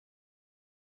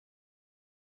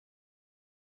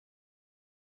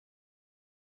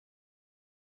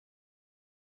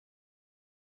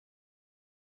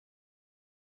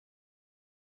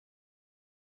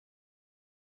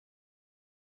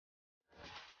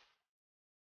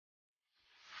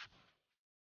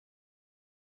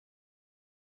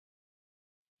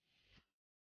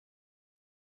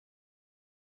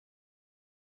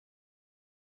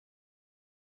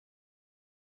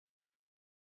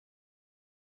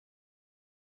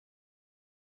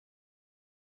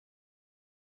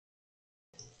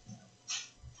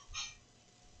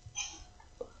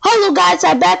Hello guys,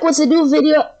 I'm back with a new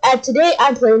video, and today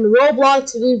I'm playing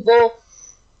Roblox greenville,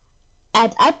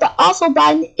 and I'm also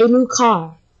buying a new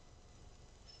car.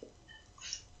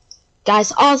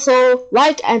 Guys, also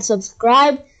like and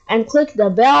subscribe and click the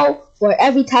bell for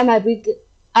every time I bring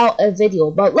out a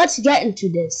video. But let's get into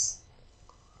this.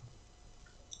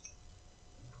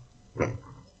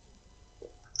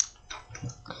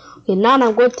 Okay, now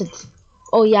I'm going to.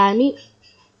 Oh yeah, I need.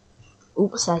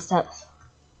 Oops, I stepped.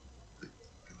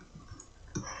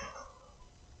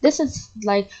 This is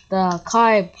like the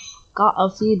car I got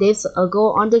a few days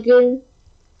ago on the game.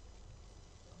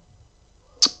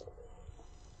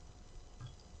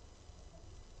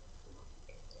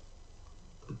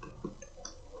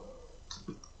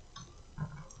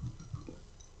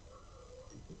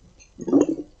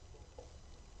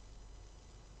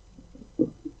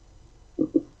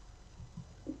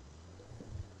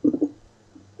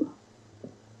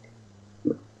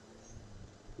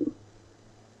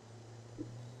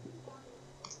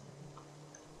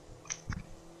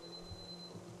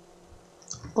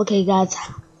 Okay, guys,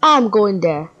 I'm going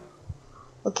there.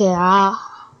 Okay, oh,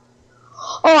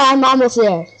 I'm almost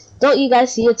there. Don't you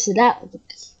guys see it's that?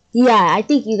 Yeah, I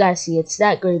think you guys see it's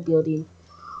that great building.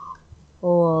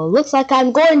 Oh, looks like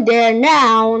I'm going there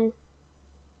now.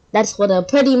 That's what it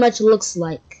pretty much looks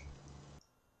like.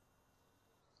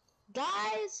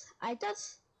 Guys, I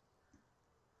just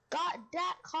got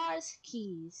that car's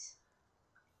keys.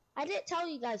 I didn't tell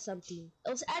you guys something. It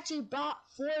was actually bought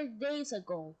 4 days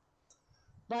ago.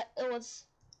 But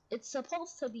it's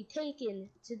supposed to be taken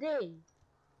today.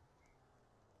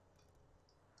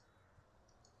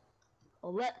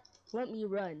 Oh, let me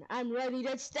run. I'm running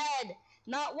instead.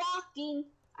 Not walking.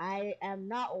 I am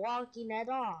not walking at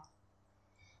all.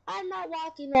 I'm not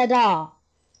walking at all.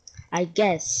 I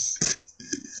guess.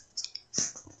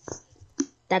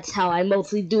 That's how I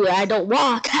mostly do it. I don't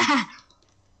walk.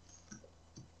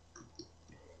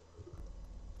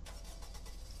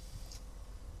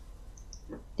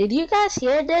 Did you guys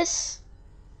hear this?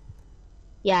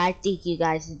 Yeah, I think you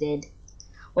guys did.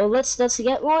 Well, let's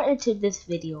get more into this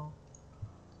video.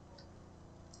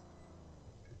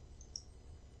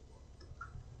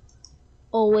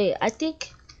 Oh wait, I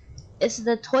think it's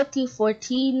the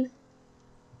 2014.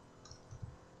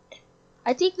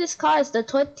 I think this car is the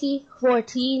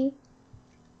 2014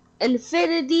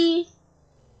 Infiniti.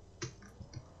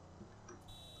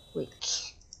 Wait.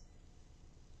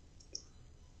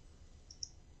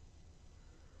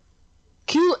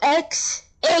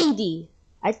 Qx80.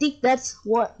 I think that's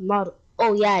what model.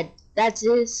 Oh yeah, that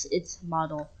is its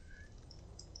model.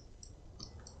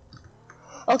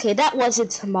 Okay, that was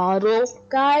its model,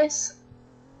 guys.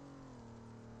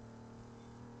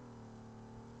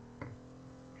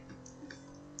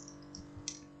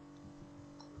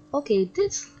 Okay,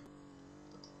 this.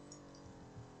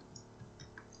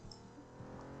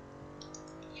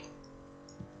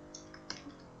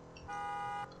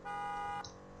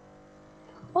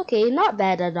 Okay, not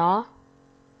bad at all.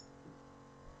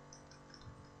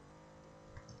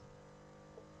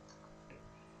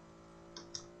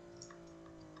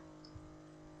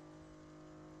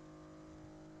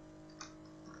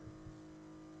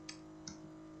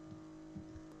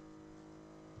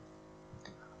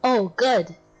 Oh,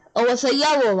 good. Oh, it's a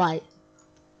yellow light.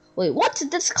 Wait, what's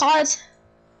this car's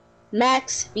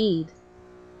max speed?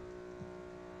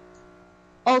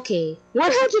 Okay,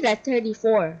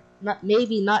 134.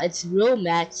 Maybe not its real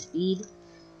max speed.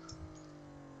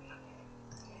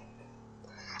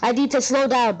 I need to slow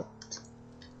down.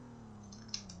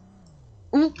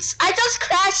 Oops, I just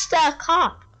crashed the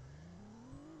cop.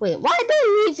 Wait, why are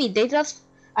they leaving?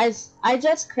 I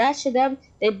just crashed them.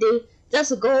 They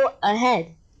just go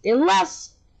ahead. They left.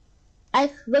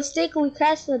 I mistakenly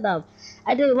crashed them.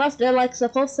 And they left. They're like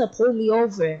supposed to pull me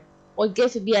over or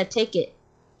give me a ticket.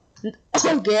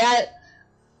 Okay,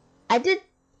 I did.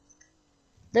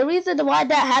 The reason why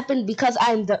that happened because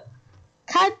I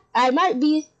might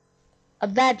be a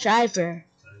bad driver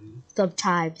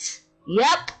sometimes.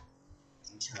 Yep.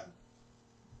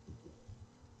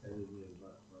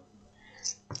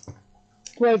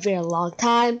 For a very long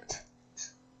time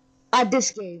on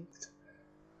this game.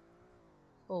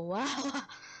 Oh wow.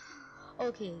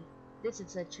 Okay, this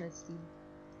is interesting.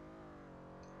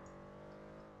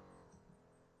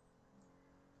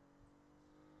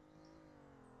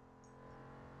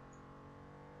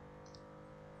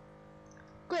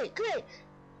 Great.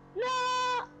 No.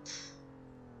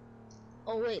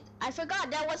 Oh wait, I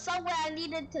forgot there was somewhere I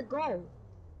needed to go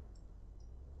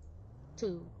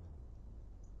to.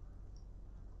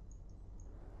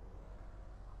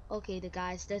 Okay, the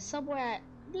guys, there's somewhere I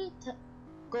need to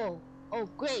go. Oh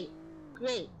great.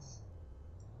 Great.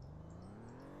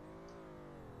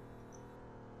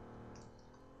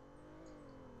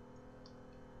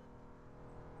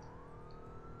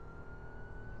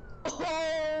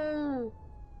 Oh!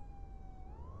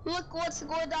 Look what's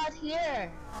going on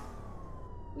here.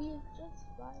 We just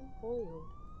found oil.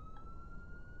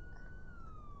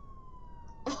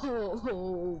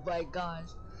 Oh my gosh.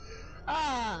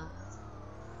 Ah.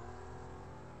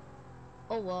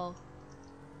 Oh well.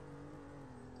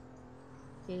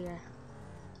 Here.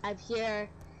 I'm here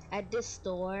at this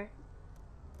store.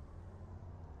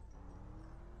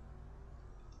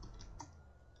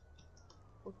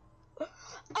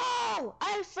 Oh!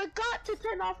 I forgot to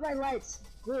turn off my lights.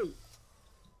 Great.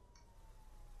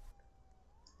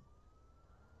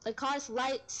 The car's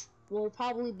lights will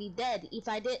probably be dead if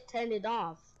I didn't turn it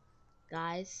off.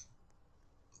 Guys.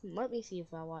 Let me see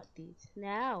if I want these.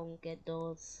 Now I'll get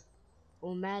those.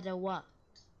 No matter what.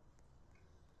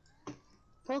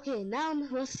 Okay, now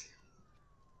let's...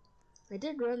 I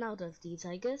did run out of these.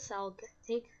 I guess I'll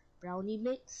take brownie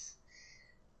mix,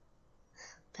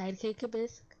 pancake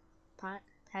mix,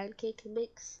 pancake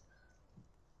mix,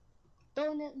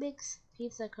 donut mix,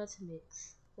 pizza crust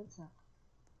mix. What's that?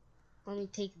 Let me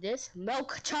take this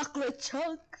milk chocolate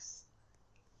chunks.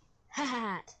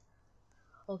 Haha.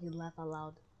 Okay, laugh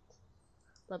aloud.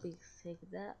 Let me take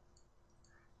that.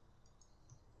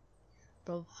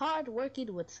 From hard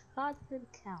working with Wisconsin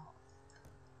cow.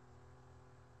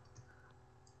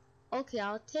 Okay,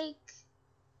 I'll take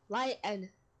light and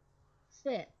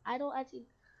fit. I don't actually,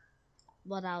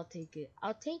 but I'll take it.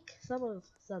 I'll take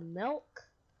some milk.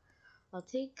 I'll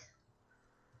take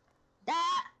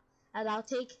that, and I'll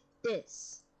take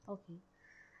this. Okay,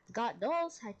 got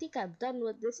those. I think I'm done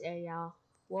with this area.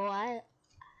 Well,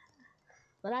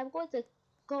 but I'm going to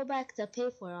go back to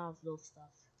pay for all of those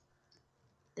stuff.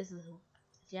 This is,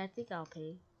 yeah, I think I'll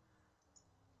pay.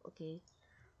 Okay,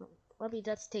 let me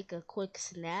just take a quick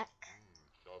snack.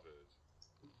 Shove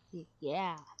it.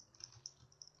 Yeah.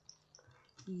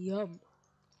 Yum.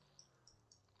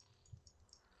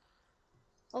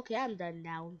 Okay, I'm done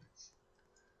now.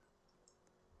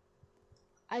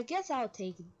 I guess I'll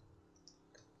take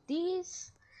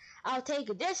these. I'll take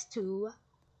this too.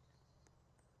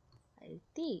 I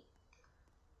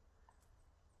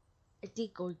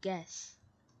think or guess.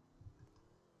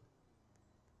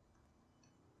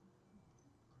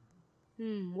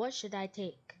 What should I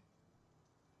take?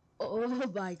 Oh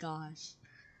my gosh.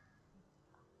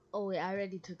 Oh wait, I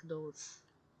already took those.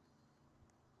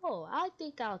 Oh, I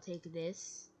think I'll take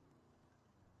this.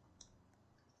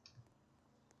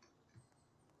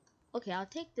 Okay, I'll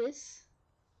take this.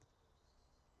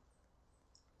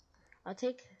 I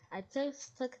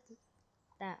just took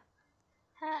that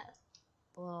hat.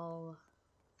 Well,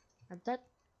 I'm done.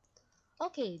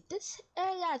 Okay, this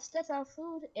area is just our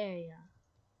food area.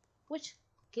 Which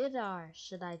guitar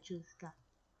should I choose?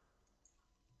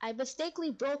 I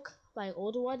mistakenly broke my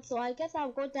old one, so I guess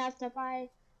I'm going to have to buy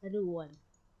a new one.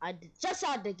 I just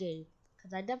on the game,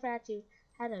 because I never actually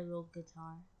had a real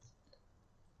guitar.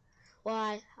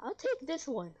 Well, I'll take this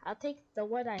one. I'll take the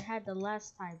one I had the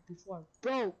last time before it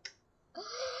broke.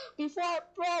 Before it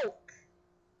broke.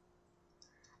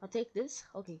 I'll take this.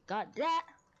 Okay, got that.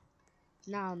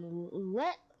 Now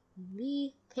let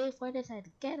me pay for this and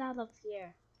get out of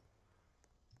here.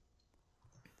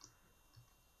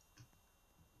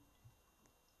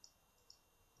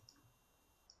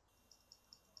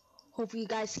 Hope you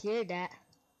guys hear that.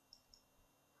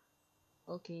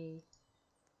 Okay.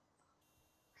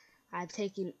 I'm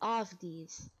taking off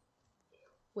these.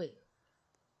 Wait.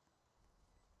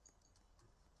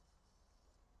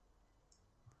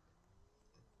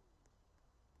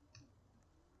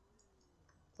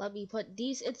 Let me put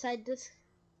these inside this.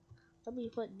 Let me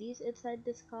put these inside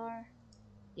this car.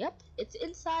 Yep, it's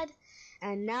inside.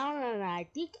 And now I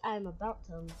think I'm about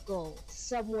to go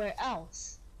somewhere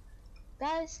else.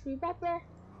 Guys, remember?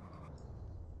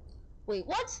 Wait,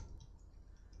 what?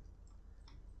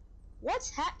 What's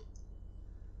happening?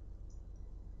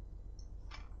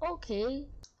 Okay.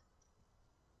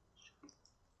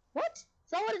 What?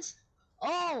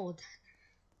 Oh,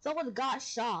 someone got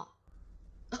shot.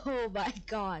 Oh my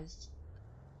gosh.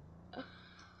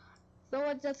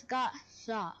 Someone just got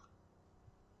shot.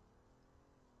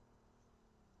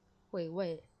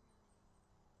 Wait.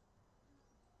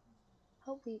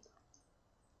 Help me.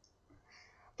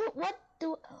 But what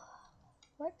do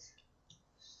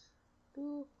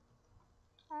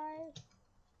I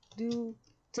do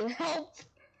to help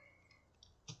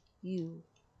you?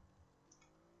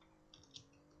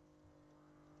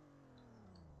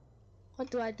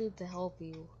 What do I do to help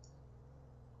you?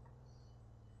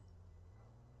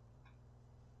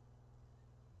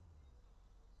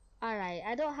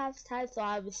 I don't have time, so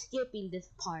I was skipping this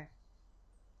part.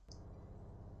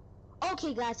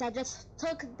 Okay guys, I just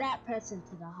took that person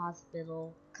to the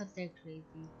hospital because they're crazy.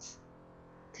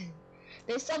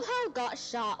 They somehow got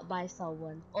shot by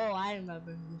someone. Oh, I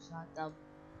remember who shot them.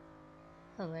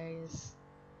 Hilarious.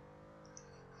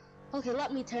 Okay,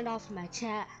 let me turn off my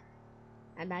chat.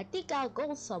 And I think I'll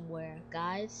go somewhere,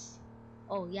 guys.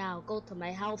 Oh yeah, I'll go to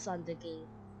my house on the game.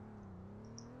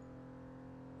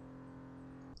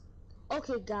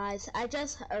 Okay guys, I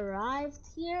just arrived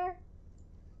here.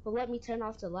 But let me turn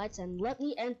off the lights and let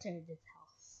me enter this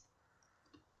house.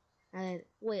 And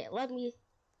wait, let me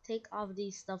take off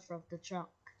these stuff from the trunk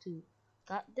too.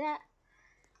 Got that?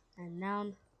 And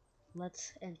now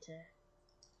let's enter.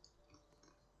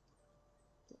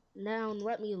 Now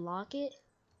let me lock it.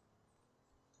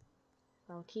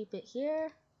 I'll keep it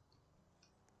here.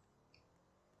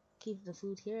 Keep the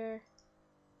food here.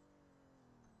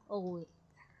 Oh wait.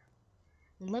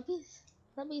 Let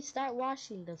me start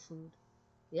washing the food.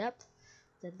 Yep.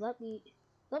 Then let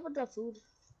the food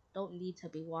don't need to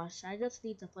be washed. I just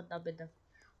need to put them in the.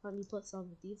 Let me put some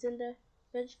of these in the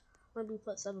fridge. Let me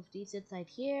put some of these inside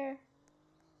here.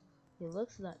 It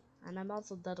looks done, and I'm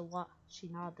also done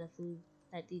washing all the food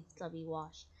that needs to be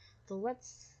washed. So let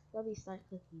me start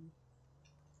cooking,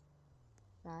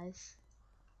 guys.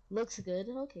 Looks good.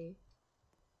 Okay.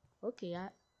 Okay.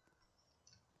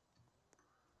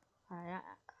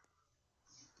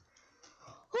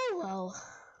 Oh well.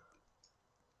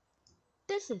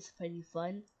 This is pretty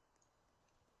fun.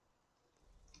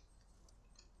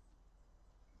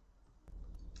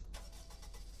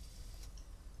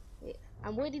 Wait,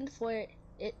 I'm waiting for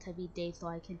it to be day so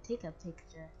I can take a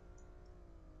picture.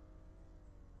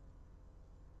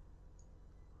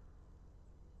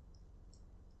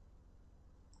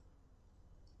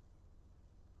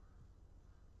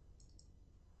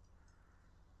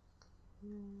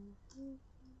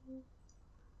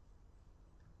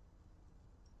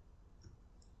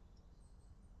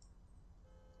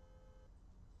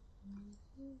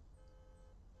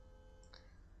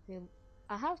 Okay,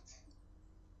 I have to.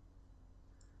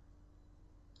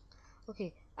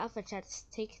 Okay, alpha chats.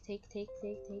 Take.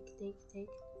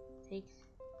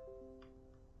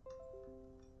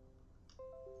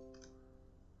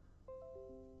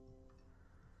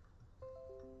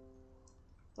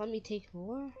 Let me take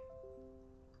more.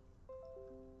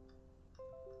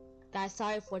 Guys,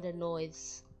 sorry for the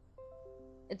noise.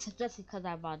 It's just because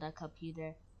I'm on the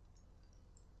computer.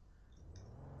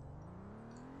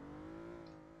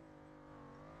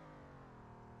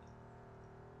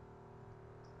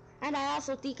 And I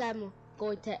also think I'm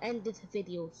going to end this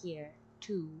video here,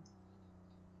 too.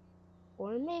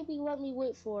 Or maybe let me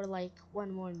wait for like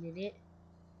 1 more minute.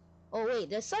 Oh wait,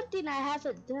 there's something I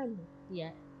haven't done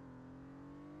yet.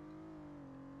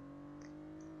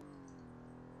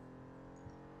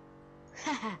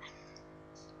 Haha.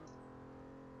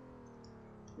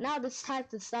 Now it's time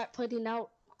to start putting out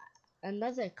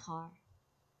another car.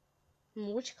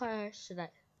 Which car should I?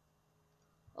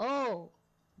 Oh,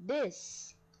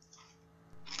 this.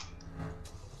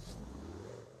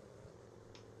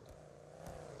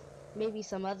 Maybe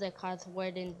some other cars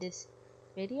weren't in this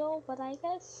video, but I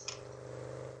guess.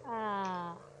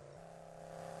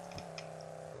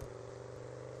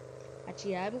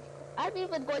 Actually, I'm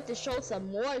even going to show some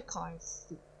more cars,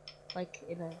 like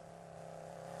in a.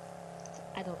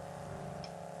 I don't.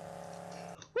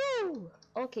 Woo!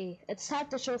 Okay, it's time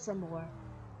to show some more.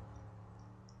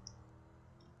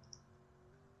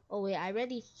 Oh wait, I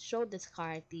already showed this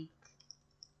car, I think.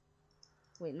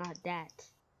 Wait, not that.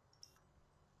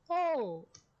 Oh!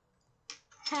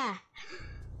 Ha!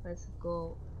 Let's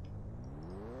go.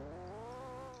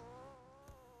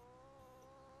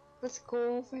 Let's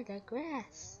go over the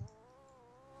grass.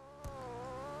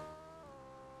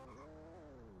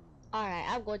 Alright,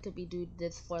 I'm going to be doing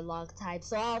this for a long time,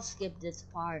 so I'll skip this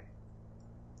part.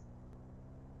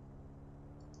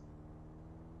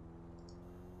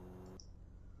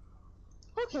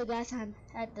 Okay guys, I'm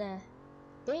at the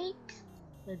bank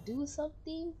to do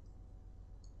something.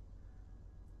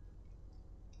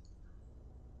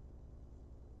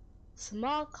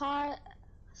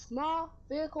 Small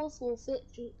vehicles will fit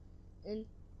in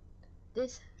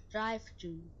this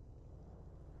drive-through.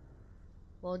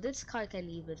 Well, this car can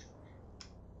even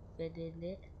fit in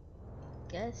it,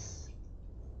 guess.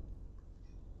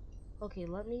 Okay,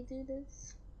 let me do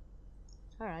this.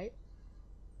 Alright.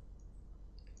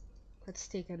 Let's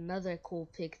take another cool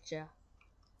picture.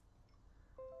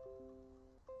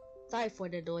 Sorry for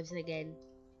the noise again.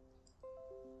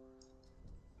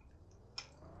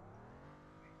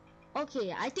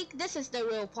 Okay, I think this is the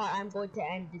real part I'm going to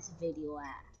end this video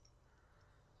at.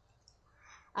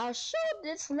 I'll show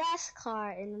this last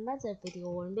car in another video,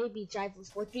 or maybe drive it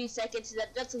for 3 seconds and then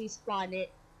just respawn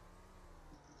it.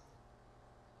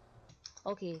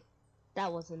 Okay,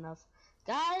 that was enough.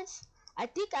 Guys, I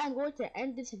think I'm going to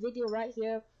end this video right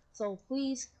here. So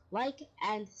please like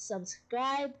and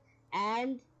subscribe,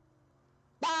 and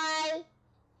bye,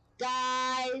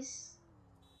 guys.